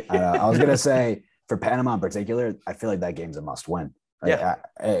off, but I was going to say for Panama in particular, I feel like that game's a must win. Right?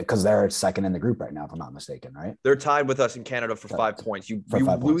 Yeah. Because they're second in the group right now, if I'm not mistaken, right? They're tied with us in Canada for 5 points. You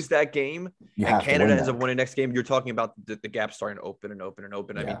lose that game, and Canada ends up winning next game. You're talking about the gap starting to open and open and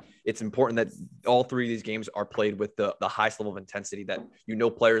open. I mean, it's important that all 3 of these games are played with the highest level of intensity that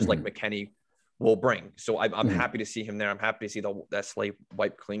players like McKennie will bring. So I'm happy to see him there. I'm happy to see that slate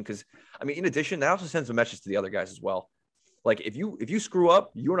wiped clean, because, I mean, in addition, that also sends a message to the other guys as well. Like, if you screw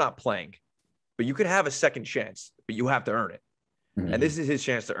up, you're not playing, but you could have a second chance, but you have to earn it. And this is his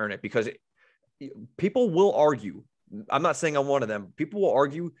chance to earn it, because people will argue. I'm not saying I'm one of them. People will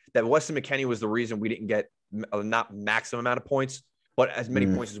argue that Weston McKennie was the reason we didn't get not maximum amount of points, but as many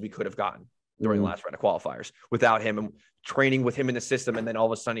points as we could have gotten during the last round of qualifiers without him, and training with him in the system. And then all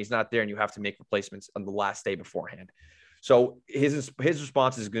of a sudden he's not there, and you have to make replacements on the last day beforehand. So his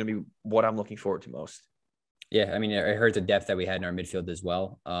response is going to be what I'm looking forward to most. Yeah, I mean, I heard the depth that we had in our midfield as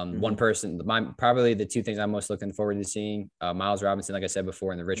well. One person, probably the 2 things I'm most looking forward to seeing, Miles Robinson, like I said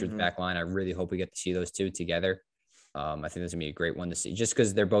before, and the Richards back line. I really hope we get to see those 2 together. I think this is gonna be a great one to see, just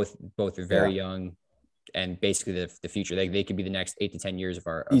because they're both very young, and basically the future. They could be the next 8 to 10 years of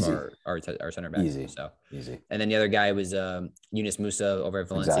our center back. Easy. So easy. And then the other guy was Yunus Musa over at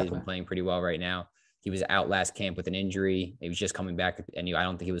Valencia. He's been playing pretty well right now. He was out last camp with an injury. He was just coming back, and I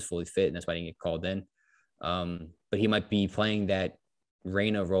don't think he was fully fit, and that's why he didn't get called in. But he might be playing that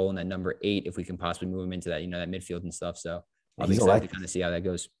Reyna role in that number 8 if we can possibly move him into that, that midfield and stuff. So I'll be excited to kind of see how that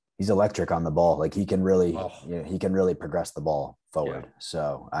goes. He's electric on the ball. Like he can really, Oh, he can really progress the ball forward. Yeah.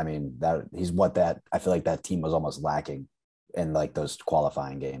 So, I mean, that he's what that I feel like that team was almost lacking in like those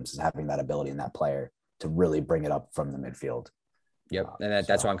qualifying games, is having that ability in that player to really bring it up from the midfield. yep. And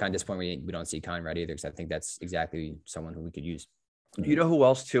that's So why I'm kind of disappointed we don't see Conrad either, because I think that's exactly someone who we could use. You know who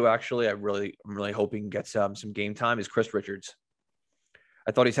else too? Actually, I'm really hoping gets some game time is Chris Richards.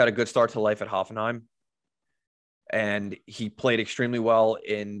 I thought he's had a good start to life at Hoffenheim, and he played extremely well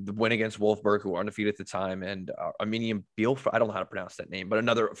in the win against Wolfsburg, who were undefeated at the time. And Armenian Biel, I don't know how to pronounce that name, but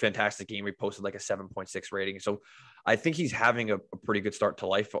another fantastic game. He posted like a 7.6 rating. So I think he's having a pretty good start to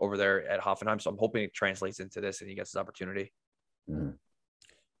life over there at Hoffenheim. So I'm hoping it translates into this and he gets his opportunity. mm-hmm.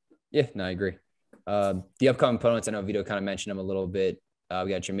 Yeah, no, I agree. The upcoming opponents, I know Vito kind of mentioned them a little bit. We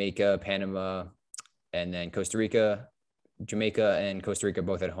got Jamaica, Panama, and then Costa Rica. Jamaica and Costa Rica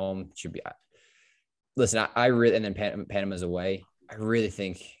both at home. Should be. Listen, I really, and then Panama's away. I really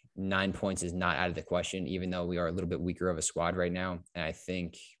think 9 points is not out of the question, even though we are a little bit weaker of a squad right now. And I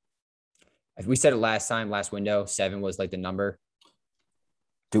think we said it last window, 7 was like the number.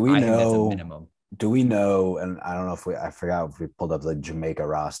 Do we I think that's a know? minimum. Do we know? And I don't know if I forgot if we pulled up the Jamaica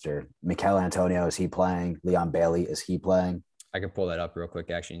roster. Mikel Antonio, is he playing? Leon Bailey, is he playing? I could pull that up real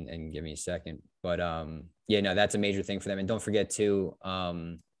quick, actually, and give me a second. But yeah, no, that's a major thing for them. And don't forget too,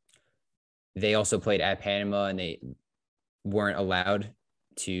 they also played at Panama, and they weren't allowed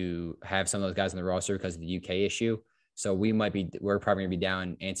to have some of those guys on the roster because of the UK issue. So we're probably gonna be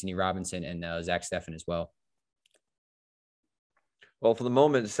down Anthony Robinson and Zach Steffen as well. Well, for the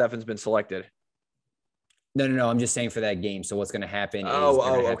moment, Steffen's been selected. No. I'm just saying for that game. So what's going to happen is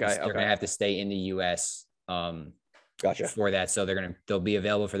they're going to have to stay in the U.S. Gotcha. For that. So they'll be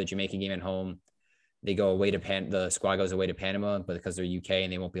available for the Jamaican game at home. They go away to the squad goes away to Panama, but because they're UK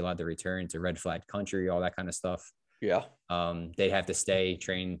and they won't be allowed to return to red flag country, all that kind of stuff. Yeah. They have to stay,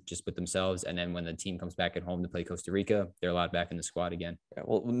 train just with themselves. And then when the team comes back at home to play Costa Rica, they're allowed back in the squad again. Yeah,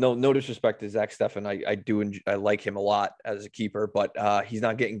 well, no disrespect to Zach Steffen. I like him a lot as a keeper, but he's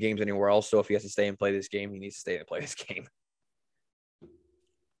not getting games anywhere else. So if he has to stay and play this game, he needs to stay and play this game.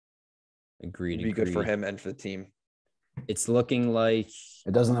 Agreed. It'd be good for him and for the team. It's looking like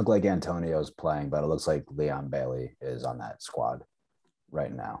it doesn't look like Antonio's playing, but it looks like Leon Bailey is on that squad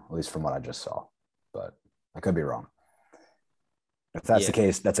right now, at least from what I just saw. But I could be wrong. If that's the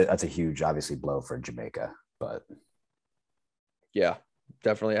case, that's a huge, obviously, blow for Jamaica. But yeah,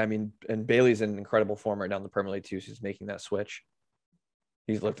 definitely. I mean, and Bailey's in incredible form right now in the Premier League too. So he's making that switch.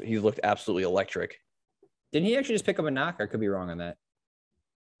 He's looked absolutely electric. Didn't he actually just pick up a knock? I could be wrong on that.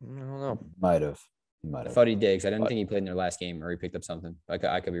 I don't know. Might have. I thought he did, because I didn't think he played in their last game, or he picked up something.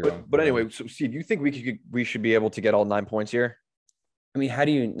 I could be wrong. But anyway, so Steve, you think we should be able to get all 9 points here? I mean, how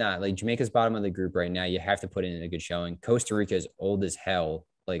do you not? Like, Jamaica's bottom of the group right now. You have to put in a good showing. Costa Rica is old as hell,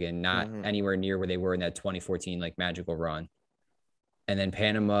 like, and not anywhere near where they were in that 2014 like magical run. And then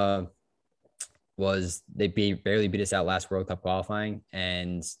Panama barely beat us out last World Cup qualifying,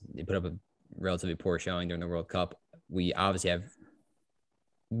 and they put up a relatively poor showing during the World Cup. We obviously have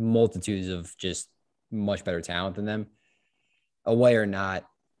multitudes of just much better talent than them. Away or not,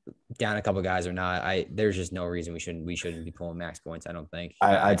 down a couple guys or not, there's just no reason we shouldn't be pulling max points. I don't think.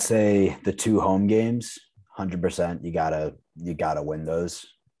 I'd say the 2 home games, 100%. You gotta win those.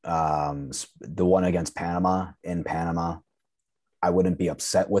 The one against Panama in Panama, I wouldn't be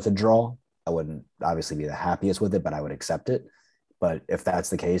upset with a draw. I wouldn't obviously be the happiest with it, but I would accept it. But if that's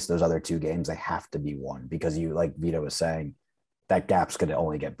the case, those other 2 games, they have to be won, because you, like Vito was saying, that gap's going to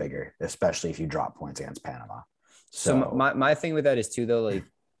only get bigger, especially if you drop points against Panama. So my thing with that is too, though, like,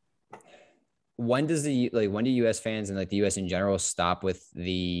 when do US fans and like the US in general stop with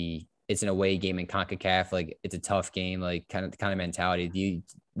it's an away game in CONCACAF, like it's a tough game, like kind of mentality? Do you,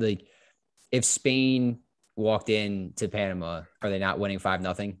 like, if Spain walked in to Panama, are they not winning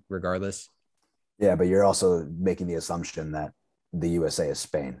 5-0 regardless? Yeah, but you're also making the assumption that the USA is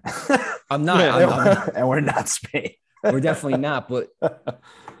Spain. I'm not. And we're not Spain. We're definitely not, but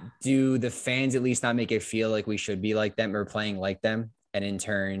do the fans at least not make it feel like we should be like them or playing like them? And in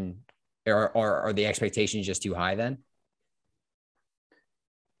turn, are the expectations just too high then?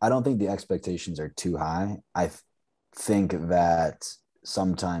 I don't think the expectations are too high. I think that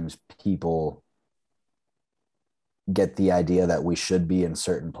sometimes people get the idea that we should be in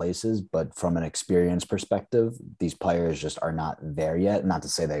certain places, but from an experience perspective, these players just are not there yet. Not to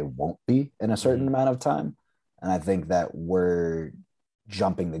say they won't be in a certain amount of time. And I think that we're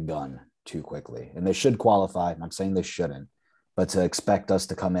jumping the gun too quickly. And they should qualify. I'm not saying they shouldn't, but to expect us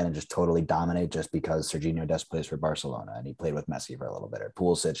to come in and just totally dominate just because Serginho Dest plays for Barcelona and he played with Messi for a little bit, or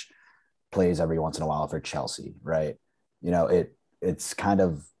Pulisic plays every once in a while for Chelsea, right? You know, it's kind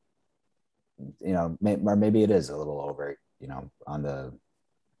of or maybe it is a little over, on the.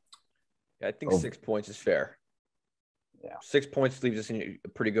 Yeah, I think 6 points is fair. Yeah. 6 points leaves us in a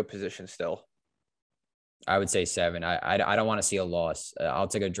pretty good position still. I would say 7. I don't want to see a loss. I'll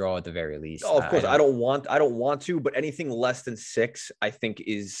take a draw at the very least. Oh, of course, I don't want to, but anything less than 6, I think,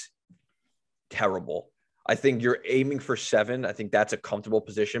 is terrible. I think you're aiming for 7. I think that's a comfortable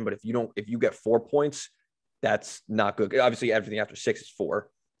position. But if you get 4 points, that's not good. Obviously, everything after 6 is 4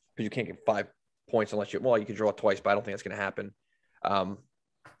 because you can't get 5 points unless you can draw twice, but I don't think that's going to happen.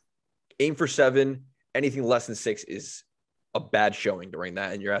 Aim for 7. Anything less than 6 is a bad showing during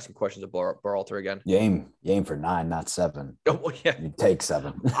that, and you're asking questions of Berhalter again. You aim for 9, not 7. Oh, well, yeah. You take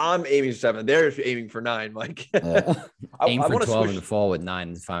 7. I'm aiming 7. They're aiming for 9, Mike. Yeah. Aim for 12 in the fall with 9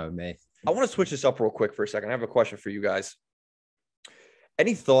 is fine with me. I want to switch this up real quick for a second. I have a question for you guys.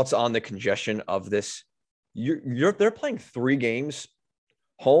 Any thoughts on the congestion of this? They're playing 3 games,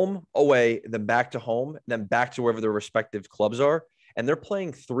 home, away, then back to home, then back to wherever their respective clubs are, and they're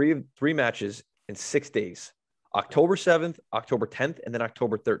playing three matches in 6 days. October 7th, October 10th, and then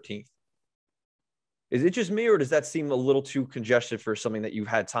October 13th. Is it just me, or does that seem a little too congested for something that you've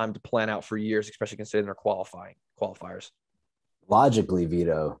had time to plan out for years, especially considering their qualifiers? Logically,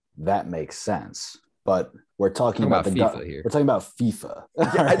 Vito, that makes sense. But we're talking about FIFA here. We're talking about FIFA.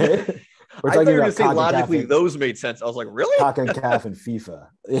 Yeah, right? I thought you were going to say logically those made sense. I was like, really? CONCACAF and FIFA.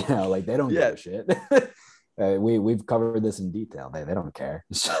 Like they don't give a shit. We've covered this in detail. They don't care.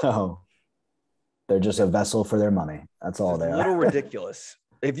 So they're just a vessel for their money. That's all they are. A little ridiculous.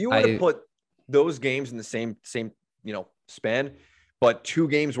 If you were to put those games in the same span, but 2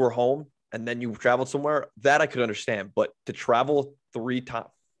 games were home and then you traveled somewhere, that I could understand. But to travel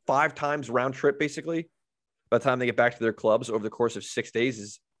 5 times round trip, basically, by the time they get back to their clubs over the course of 6 days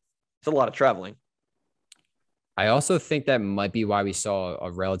it's a lot of traveling. I also think that might be why we saw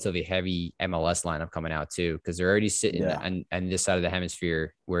a relatively heavy MLS lineup coming out too, because they're already sitting on this side of the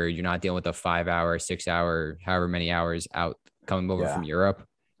hemisphere where you're not dealing with a 5-hour, 6-hour, however many hours out coming over from Europe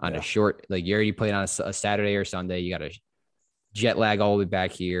on a short, like you already played on a Saturday or Sunday. You got to jet lag all the way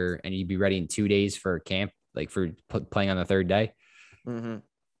back here and you'd be ready in 2 days for camp, like for playing on the 3rd day. Mm-hmm.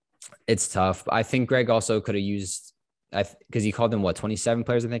 It's tough. I think Gregg also could have used, because he called them 27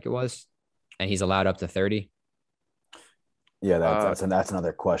 players, I think it was, and he's allowed up to 30. Yeah, that's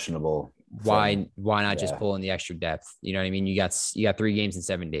another questionable. Why not just pull in the extra depth? You know what I mean? You got 3 games in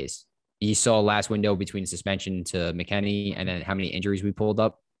 7 days. You saw last window between suspension to McKennie and then how many injuries we pulled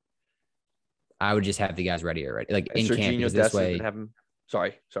up. I would just have the guys ready already, like in camp. This way,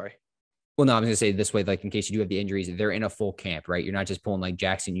 sorry. Well, no, I'm going to say this way, like in case you do have the injuries, they're in a full camp, right? You're not just pulling like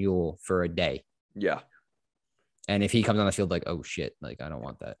Jackson Ewell for a day. Yeah. And if he comes on the field like, oh shit, like I don't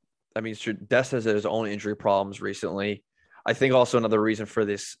want that. I mean, Des has his own injury problems recently. I think also another reason for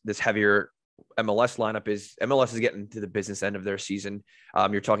this heavier MLS lineup is MLS is getting to the business end of their season.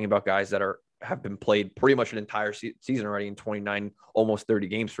 You're talking about guys that have been played pretty much an entire season already in 29, almost 30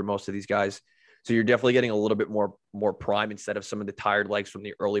 games for most of these guys. So you're definitely getting a little bit more prime instead of some of the tired legs from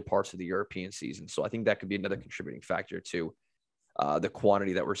the early parts of the European season. So I think that could be another contributing factor to the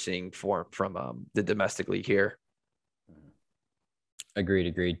quantity that we're seeing from the domestic league here.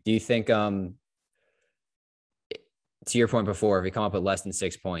 Agreed. Do you think, to your point before, if we come up with less than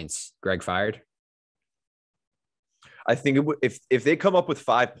 6 points, Gregg fired? I think if they come up with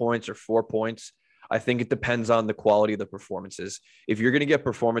 5 points or 4 points, I think it depends on the quality of the performances. If you're going to get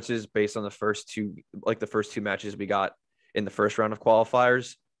performances based on the first two matches we got in the first round of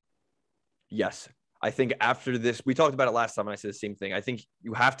qualifiers, yes. I think after this, we talked about it last time and I said the same thing. I think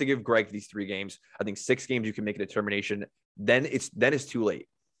you have to give Gregg these 3 games. I think 6 games you can make a determination. Then it's too late.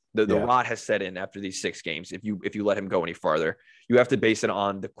 The rot has set in after these 6 games. If you let him go any farther, you have to base it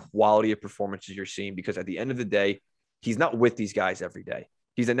on the quality of performances you're seeing, because at the end of the day, he's not with these guys every day.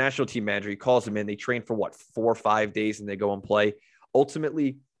 He's a national team manager. He calls them in. They train for 4 or 5 days and they go and play.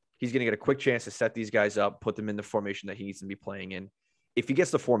 Ultimately, he's going to get a quick chance to set these guys up, put them in the formation that he needs to be playing in. If he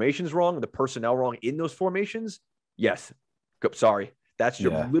gets the formations wrong, the personnel wrong in those formations, yes, sorry. That's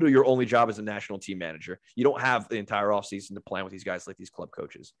literally your only job as a national team manager. You don't have the entire offseason to plan with these guys like these club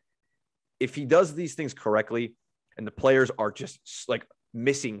coaches. If he does these things correctly and the players are just like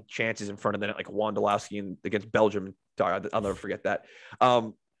missing chances in front of them, like Wondolowski against Belgium, sorry, I'll never forget that.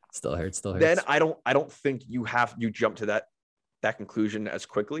 Still hurts. Then I don't think you jump to that conclusion as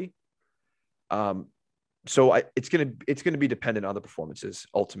quickly. So it's gonna be dependent on the performances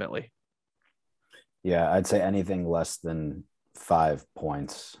ultimately. Yeah, I'd say anything less than 5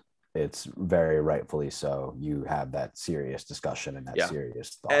 points, it's very rightfully so. You have that serious discussion and that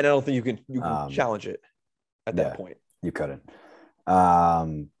serious thought. And I don't think you can challenge it at that point. You couldn't.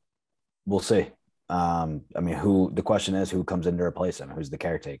 We'll see. I mean, the question is who comes in to replace him? Who's the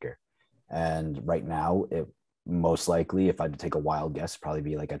caretaker? And right now, it most likely, if I had to take a wild guess, probably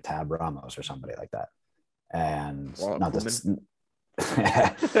be like a Tab Ramos or somebody like that. And not this,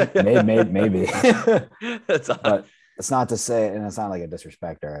 maybe. But it's not to say, and it's not like a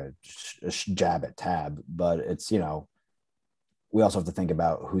disrespect or a jab at Tab, but it's, we also have to think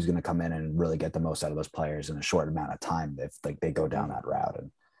about who's going to come in and really get the most out of those players in a short amount of time if like they go down that route. And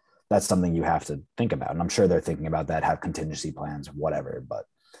that's something you have to think about. And I'm sure they're thinking about that, have contingency plans, whatever, but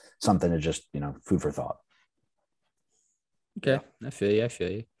something to just, food for thought. Okay. I feel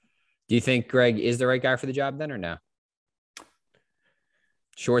you. Do you think Gregg is the right guy for the job then or no?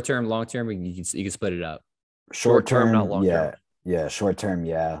 Short term, long term, you can split it up. Short term, not long term. Yeah. Short term,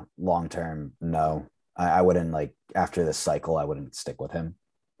 yeah. Long term, no. I wouldn't after this cycle, I wouldn't stick with him.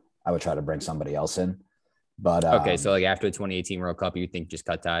 I would try to bring somebody else in. But okay, so after the 2018 World Cup, you think just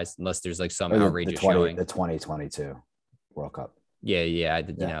cut ties unless there's some outrageous showing. The 2022 World Cup.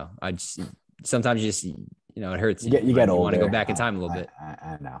 Yeah. I just sometimes you just it hurts. You get older. You want to go back in time a little bit.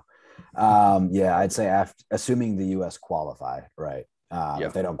 I know. Yeah, I'd say assuming the U.S. qualify, right?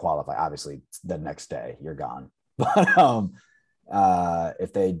 If they don't qualify, obviously the next day you're gone. But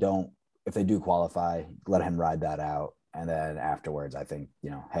if they do qualify, let him ride that out, and then afterwards, I think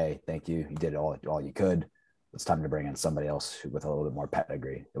hey, thank you, you did all you could. It's time to bring in somebody else with a little bit more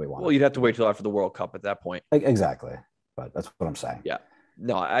pedigree that we want. Well, you'd have to wait till after the World Cup at that point. Exactly, but that's what I'm saying. Yeah,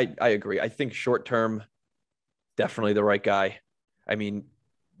 no, I agree. I think short term, definitely the right guy. I mean,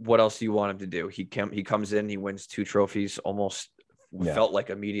 what else do you want him to do? He comes in, he wins 2 trophies, almost felt like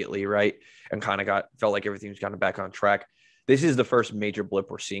immediately, right? And kind of felt like everything's gotten back on track. This is the first major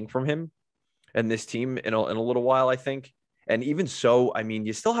blip we're seeing from him and this team in a little while, I think. And even so, I mean,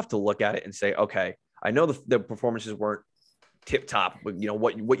 you still have to look at it and say, okay, I know the performances weren't tip top, but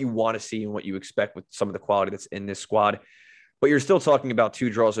what you want to see and what you expect with some of the quality that's in this squad, but you're still talking about 2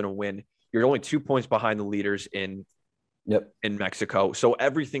 draws and a win. You're only 2 points behind the leaders in Mexico. So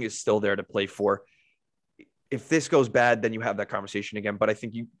everything is still there to play for. If this goes bad, then you have that conversation again. But I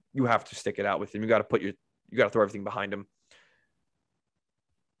think you have to stick it out with him. You got to throw everything behind him.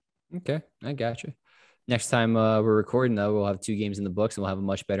 Okay, I got you. Next time we're recording, though, we'll have 2 games in the books and we'll have a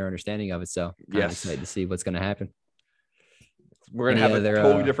much better understanding of it. So I'm excited to see what's going to happen. We're going to have a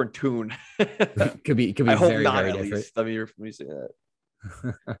totally different tune. could be I hope very, not, very at different. least. Let me say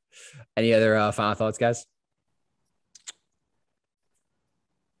that. Any other final thoughts, guys?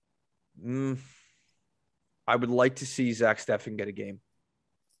 I would like to see Zach Steffen get a game.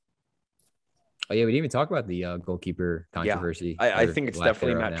 Oh, yeah, we didn't even talk about the goalkeeper controversy. Yeah, I think it's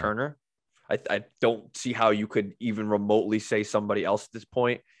definitely Matt Turner. I don't see how you could even remotely say somebody else at this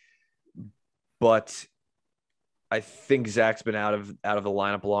point. But I think Zach's been out of the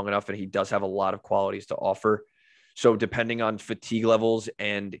lineup long enough, and he does have a lot of qualities to offer. So depending on fatigue levels,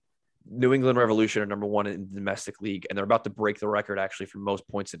 and New England Revolution are number 1 in the domestic league, and they're about to break the record actually for most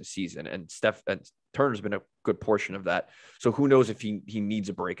points in a season. And Turner's been a good portion of that. So who knows if he needs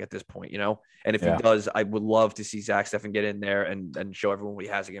a break at this point, And if he does, I would love to see Zach Steffen get in there and show everyone what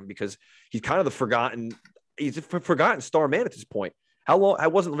he has again, because he's kind of he's a forgotten star man at this point. How long? I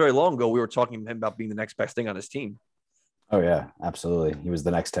wasn't very long ago we were talking to him about being the next best thing on his team. Oh yeah, absolutely. He was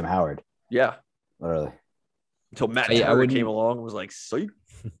the next Tim Howard. Yeah, literally. Until Matt Turner came along and was like, "So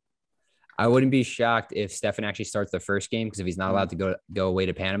I wouldn't be shocked if Steffen actually starts the first game, because if he's not allowed to go away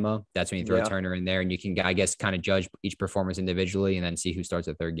to Panama, that's when you throw Turner in there, and you can, I guess, kind of judge each performance individually and then see who starts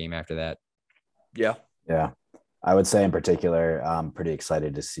the third game after that. Yeah. I would say in particular, I'm pretty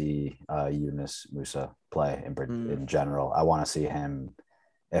excited to see Yunus Musa play in general. I want to see him,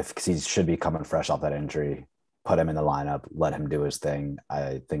 because he should be coming fresh off that injury, put him in the lineup, let him do his thing.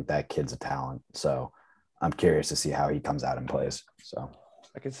 I think that kid's a talent. So I'm curious to see how he comes out and plays. So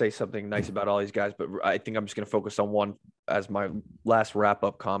I can say something nice about all these guys, but I think I'm just going to focus on one as my last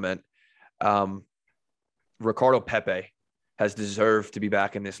wrap-up comment. Ricardo Pepe has deserved to be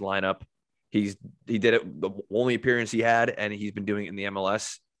back in this lineup. He did it the only appearance he had, and he's been doing it in the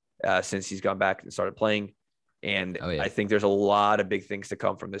MLS since he's gone back and started playing. And I think there's a lot of big things to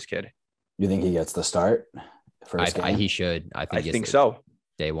come from this kid. You think he gets the start? He should. I think so.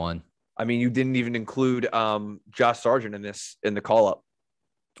 Day one. I mean, you didn't even include Josh Sargent in the call-up.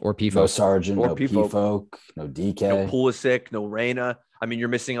 Or P-Folk. No Sargent, no P-Folk, no DK. No Pulisic, no Reyna. I mean, you're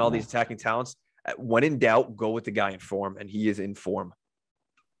missing all these attacking talents. When in doubt, go with the guy in form, and he is in form.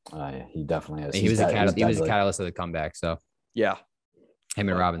 He definitely is. He was a catalyst of the comeback. So yeah, him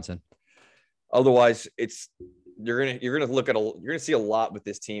and Robinson. Otherwise, you're gonna see a lot with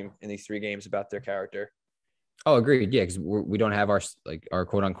this team in these 3 games about their character. Oh, agreed. Yeah, because we don't have our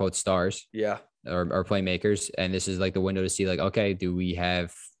quote unquote stars, Yeah. our playmakers, and this is like the window to see like, okay, do we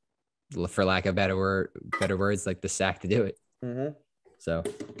have, for lack of better words, like the sack to do it? Mm-hmm. So, Are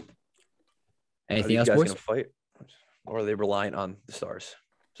anything these else, guys boys? gonna fight, or are they relying on the stars?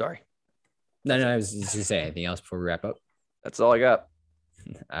 Sorry, No, I was just gonna say anything else before we wrap up. that's all I got.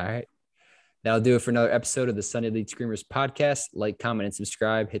 All right. That'll do it for another episode of the Sunday League Screamers podcast. Like, comment, and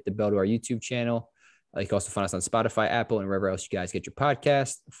subscribe. Hit the bell to our YouTube channel. You can also find us on Spotify, Apple, and wherever else you guys get your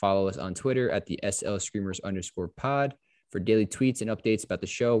podcast. Follow us on Twitter at the SL Screamers_pod for daily tweets and updates about the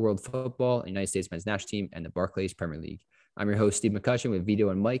show, world football, United States men's national team, and the Barclays Premier League. I'm your host, Steve McCutcheon, with Vito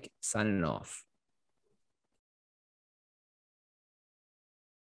and Mike signing off.